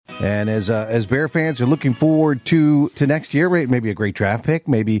And as Bear fans are looking forward to next year, right, maybe a great draft pick,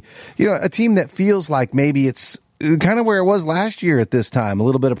 maybe, a team that feels like maybe it's kind of where it was last year at this time, a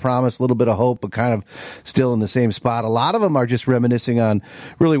little bit of promise, a little bit of hope, but kind of still in the same spot. A lot of them are just reminiscing on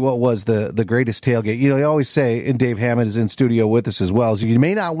really what was the greatest tailgate. You always say, and Dave Hammond is in studio with us as well, so you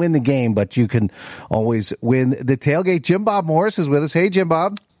may not win the game, but you can always win the tailgate. Jim Bob Morris is with us. Hey, Jim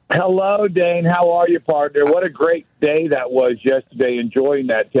Bob. Hello, Dane. How are you, partner? What a great day that was yesterday, enjoying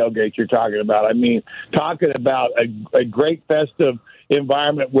that tailgate you're talking about. I mean, talking about a great festive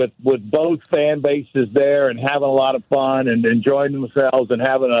environment with both fan bases there and having a lot of fun and enjoying themselves and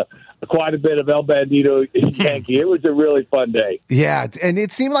having quite a bit of El Bandito Yankee. It was a really fun day. Yeah, and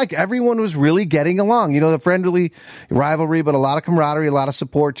it seemed like everyone was really getting along. The friendly rivalry, but a lot of camaraderie, a lot of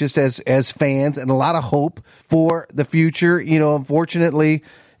support just as fans, and a lot of hope for the future. Unfortunately,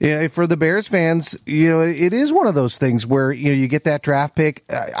 for the Bears fans, it is one of those things where, you get that draft pick.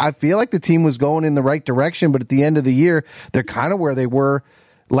 I feel like the team was going in the right direction, but at the end of the year, they're kind of where they were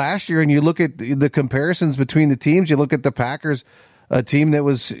last year. And you look at the comparisons between the teams, you look at the Packers, a team that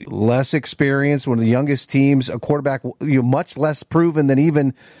was less experienced, one of the youngest teams, a quarterback, much less proven than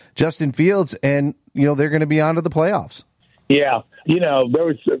even Justin Fields. And, they're going to be on to the playoffs. Yeah. There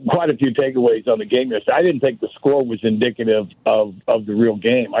was quite a few takeaways on the game yesterday. I didn't think the score was indicative of the real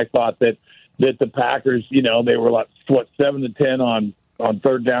game. I thought that the Packers, they were like, 7-10 on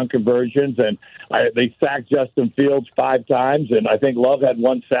third down conversions, and they sacked Justin Fields 5 times, and I think Love had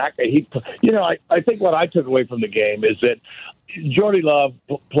 1 sack. I think what I took away from the game is that Jordy Love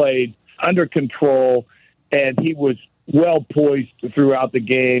played under control, and he was well poised throughout the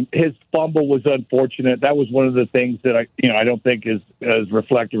game. His fumble was unfortunate. That was one of the things that I don't think is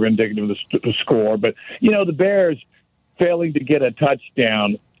reflective or indicative of the score. But the Bears failing to get a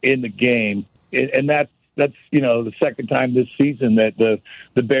touchdown in the game, and that's the second time this season that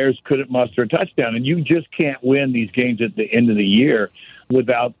the Bears couldn't muster a touchdown. And you just can't win these games at the end of the year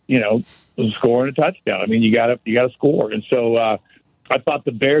without scoring a touchdown. I mean, you got to score. And so I thought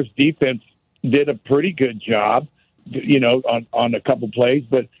the Bears defense did a pretty good job, on a couple plays,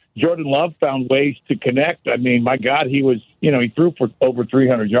 but Jordan Love found ways to connect. I mean, my God, he threw for over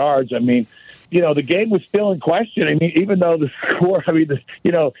 300 yards. I mean, the game was still in question. I mean, even though the score,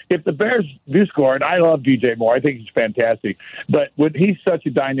 if the Bears do score, and I love DJ Moore, I think he's fantastic, but when he's such a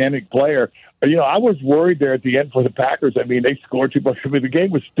dynamic player, I was worried there at the end for the Packers. I mean, they scored too much. I mean, the game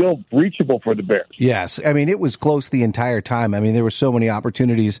was still reachable for the Bears. Yes. I mean, it was close the entire time. I mean, there were so many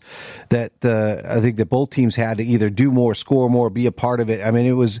opportunities that I think that both teams had to either do more, score more, be a part of it. I mean,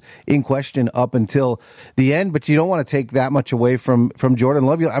 it was in question up until the end, but you don't want to take that much away from Jordan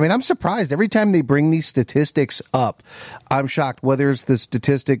Love. I mean, I'm surprised every time they bring these statistics up. I'm shocked, whether it's the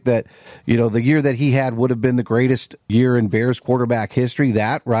statistic that, the year that he had would have been the greatest year in Bears quarterback history,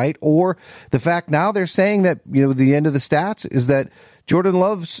 right? Or the fact now they're saying that, the end of the stats is that Jordan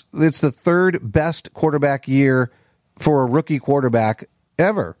Love's, it's the third best quarterback year for a rookie quarterback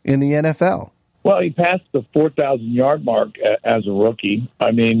ever in the NFL. Well, he passed the 4,000-yard mark as a rookie.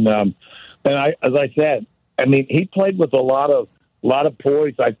 I mean, as I said, he played with a lot of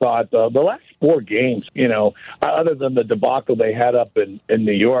poise. I thought the last 4 games, other than the debacle they had up in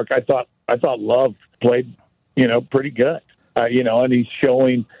New York, I thought Love played, pretty good. And he's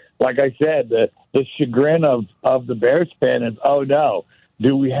showing, like I said, the chagrin of the Bears fan is, oh no,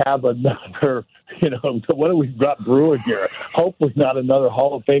 do we have another? What do we got brewing here? Hopefully not another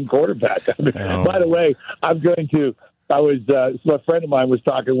Hall of Fame quarterback. By the way, my friend of mine was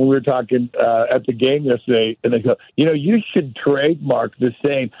talking when we were talking at the game yesterday, and they go, you should trademark the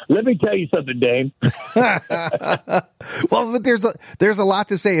saying. Let me tell you something, Dane. Well, but there's a lot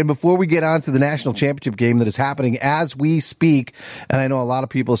to say. And before we get on to the national championship game that is happening as we speak, and I know a lot of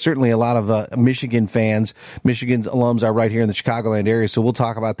people, certainly a lot of Michigan fans, Michigan's alums are right here in the Chicagoland area, so we'll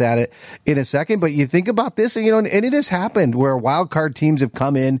talk about that in a second. But you think about this, and it has happened where wild card teams have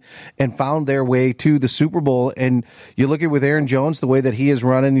come in and found their way to the Super Bowl, and you look at with Aaron Jones, the way that he is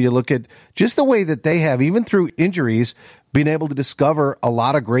running, you look at just the way that they have, even through injuries, been able to discover a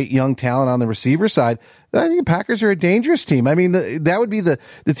lot of great young talent on the receiver side. I think the Packers are a dangerous team. I mean, that would be the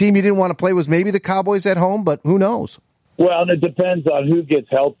team you didn't want to play was maybe the Cowboys at home, but who knows? Well, and it depends on who gets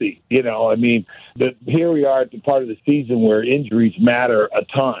healthy. Here we are at the part of the season where injuries matter a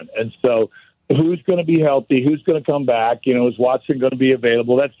ton. And so who's going to be healthy? Who's going to come back? Is Watson going to be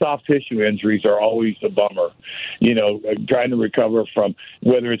available? That soft tissue injuries are always a bummer. Trying to recover from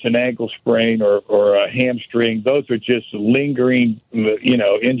whether it's an ankle sprain or a hamstring. Those are just lingering,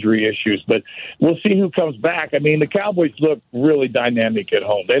 injury issues. But we'll see who comes back. I mean, the Cowboys look really dynamic at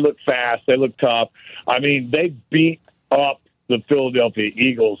home. They look fast. They look tough. I mean, they beat up the Philadelphia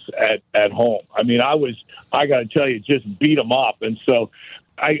Eagles at home. I mean, I got to tell you, just beat them up. And so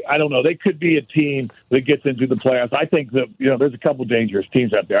I don't know. They could be a team that gets into the playoffs. I think that, there's a couple dangerous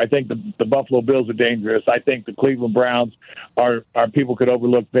teams out there. I think the Buffalo Bills are dangerous. I think the Cleveland Browns are people could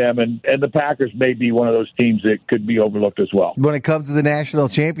overlook them. And the Packers may be one of those teams that could be overlooked as well. When it comes to the national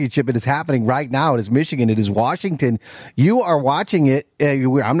championship, it is happening right now. It is Michigan. It is Washington. You are watching it.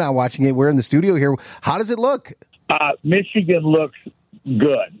 I'm not watching it. We're in the studio here. How does it look? Michigan looks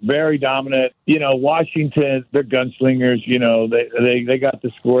good, very dominant. Washington, they're gunslingers. They got the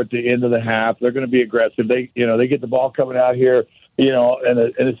score at the end of the half. They're going to be aggressive. They get the ball coming out here, in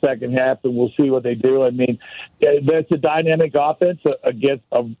the second half, and we'll see what they do. I mean, that's a dynamic offense against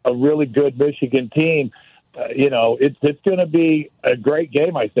a really good Michigan team. It's going to be a great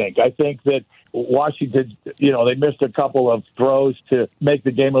game, I think. I think that Washington, they missed a couple of throws to make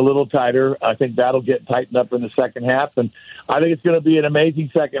the game a little tighter. I think that'll get tightened up in the second half. And I think it's going to be an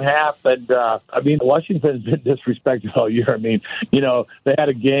amazing second half. And, Washington's been disrespected all year. I mean, they had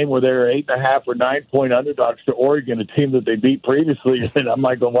a game where they were 8.5 or 9 point underdogs to Oregon, a team that they beat previously. And I'm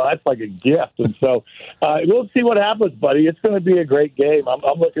like, well, that's like a gift. And so we'll see what happens, buddy. It's going to be a great game.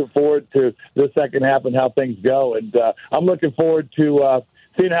 I'm looking forward to the second half and how things go. And I'm looking forward to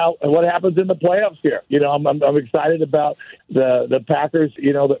seeing what happens in the playoffs here. I'm excited about the Packers.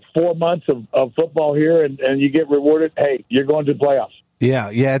 The 4 months of football here, and you get rewarded. Hey, you're going to the playoffs. Yeah,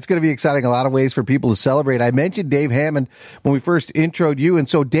 it's going to be exciting. A lot of ways for people to celebrate. I mentioned Dave Hammond when we first introed you, and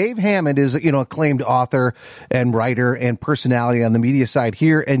so Dave Hammond is, acclaimed author and writer and personality on the media side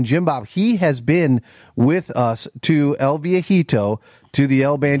here. And Jim Bob, he has been with us to El Viejito, to the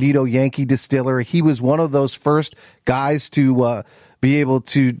El Bandito Yankee Distillery. He was one of those first guys to be able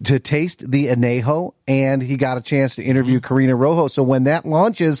to taste the añejo, and he got a chance to interview Karina Rojo. So when that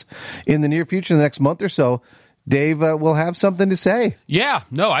launches in the near future, the next month or so, Dave will have something to say. Yeah,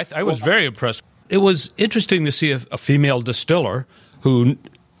 no, I was very impressed. It was interesting to see a female distiller who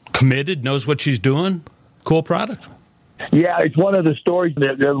committed, knows what she's doing. Cool product. Yeah, it's one of the stories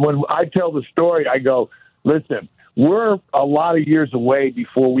that when I tell the story, I go, listen, we're a lot of years away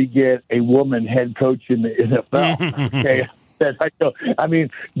before we get a woman head coach in the NFL. Okay.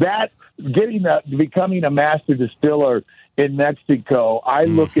 Becoming a master distiller in Mexico, I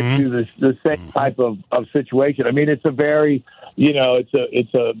look into the same type of situation. I mean, it's a very,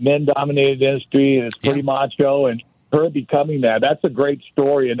 it's a men-dominated industry, and it's pretty macho, and her becoming that's a great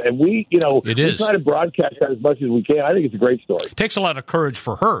story. And we, we try to broadcast that as much as we can. I think it's a great story. It takes a lot of courage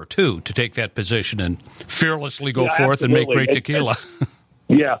for her, too, to take that position and fearlessly go forth and make great tequila.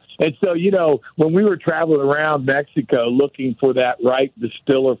 Yeah. And so, when we were traveling around Mexico looking for that right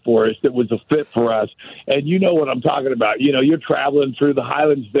distiller for us that was a fit for us, and you know what I'm talking about. You're traveling through the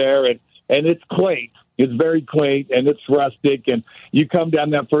highlands there, and it's quaint. It's very quaint, and it's rustic, and you come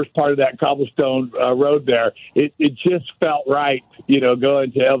down that first part of that cobblestone road there. It just felt right,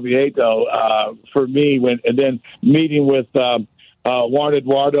 going to El Viejo for me, and then meeting with Juan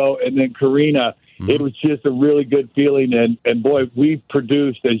Eduardo and then Karina. It was just a really good feeling, and boy, we've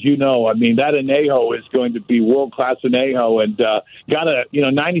produced, as you know, I mean, that añejo is going to be world-class añejo, and got a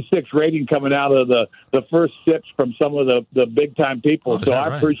 96 rating coming out of the first sips from some of the big-time people, so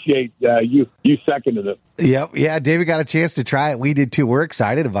I appreciate you seconded it. Yep. Yeah, David got a chance to try it. We did, too. We're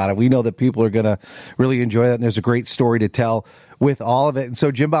excited about it. We know that people are going to really enjoy that, and there's a great story to tell with all of it. And so,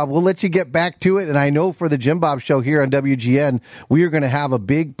 Jim Bob, we'll let you get back to it. And I know for the Jim Bob Show here on WGN, we are going to have a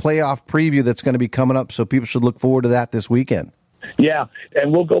big playoff preview that's going to be coming up, so people should look forward to that this weekend. Yeah,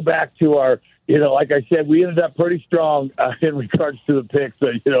 and we'll go back to our, like I said, we ended up pretty strong in regards to the picks.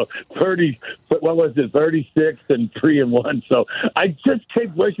 36 and 3-1. So I just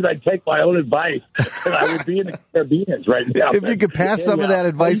keep wishing I'd take my own advice, and I would be in the Caribbean right now. If you could pass some of that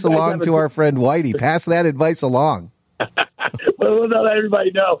advice along to our friend Whitey, pass that advice along. Well, we'll let everybody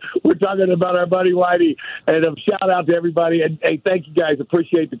know we're talking about our buddy Whitey, and a shout out to everybody. And hey, thank you guys.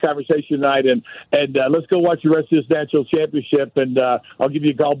 Appreciate the conversation tonight, and let's go watch the rest of this national championship. And I'll give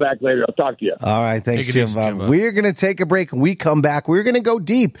you a call back later. I'll talk to you. All right, thanks, Jim Bob. We're going to take a break. When we come back, we're going to go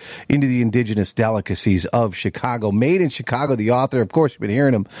deep into the indigenous delicacies of Chicago. Made in Chicago, the author, of course, you've been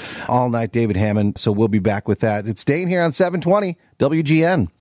hearing him all night, David Hammond. So we'll be back with that. It's Dane here on 720 WGN.